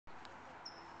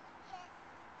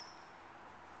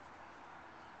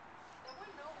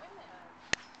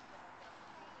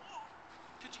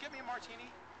did you get me a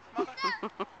martini, Mama?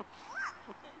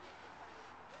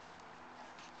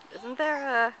 Isn't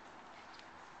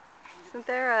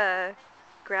there a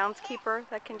groundskeeper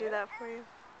that can do that for you?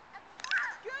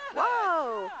 Good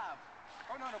Whoa! job.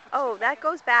 Oh, no, put the Oh, stick back that in.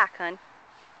 goes back, hun.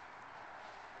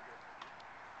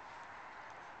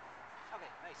 Okay,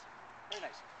 nice. Very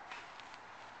nice.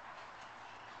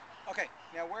 Okay,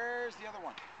 now where's the other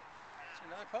one? Is there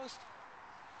another post?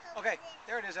 Okay,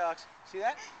 there it is, Alex. See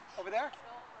that? Over there?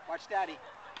 Watch Daddy.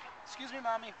 Excuse me,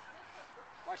 Mommy.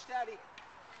 Watch Daddy.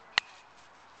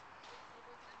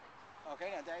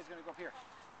 Okay, now Daddy's going to go up here.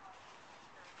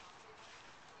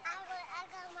 I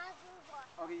got my blue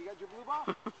ball. Okay, you got your blue ball?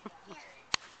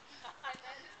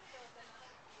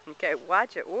 Okay,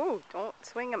 watch it. Ooh, don't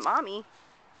swing at Mommy.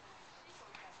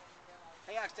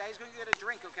 Hey, Alex, Daddy's going to get a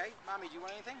drink, okay? Mommy, do you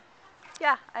want anything?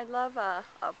 Yeah, I love a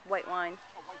white wine.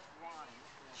 Oh, white wine.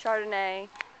 Chardonnay.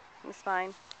 It's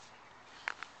fine. Alex,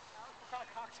 what kind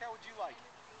of cocktail would you like?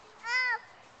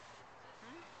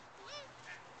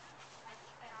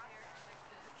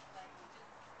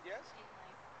 Yes?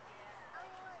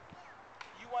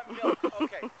 You want milk?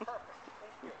 Okay, perfect.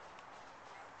 Thank you.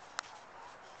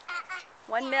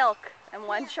 One milk and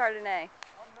one Chardonnay.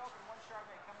 One milk and one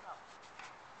Chardonnay coming up.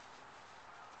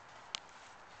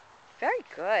 Very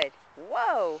good.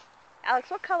 Whoa. Alex,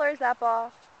 what color is that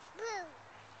ball? Blue.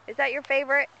 Is that your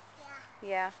favorite? Yeah.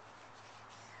 Yeah.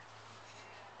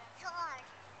 It's hard.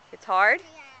 It's hard?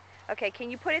 Yeah. Okay, can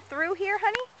you put it through here,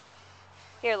 honey?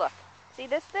 Here, look. See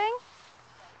this thing?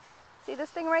 See this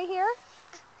thing right here?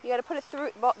 You got to put it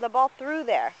through the ball through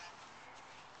there.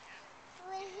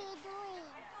 What is he doing?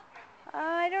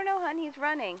 I don't know, hon. He's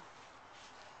running.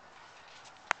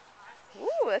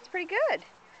 Ooh, that's pretty good.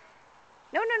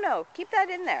 No, no, no. Keep that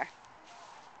in there.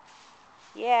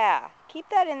 Yeah. Keep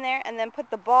that in there and then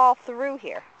put the ball through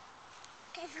here.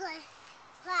 It's going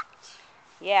to watch.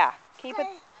 Yeah. Can you put...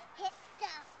 Hit the...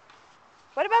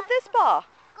 What about this ball?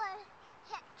 Going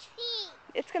to hit tree.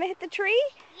 It's going to hit the tree?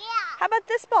 Yeah. How about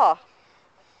this ball?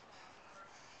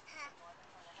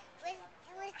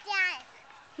 With Dad.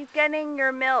 He's getting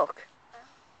your milk.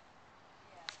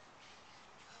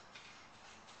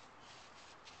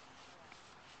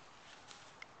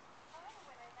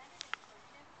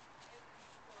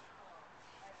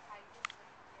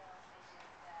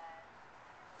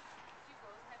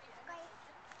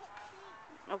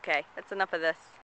 Okay, that's enough of this.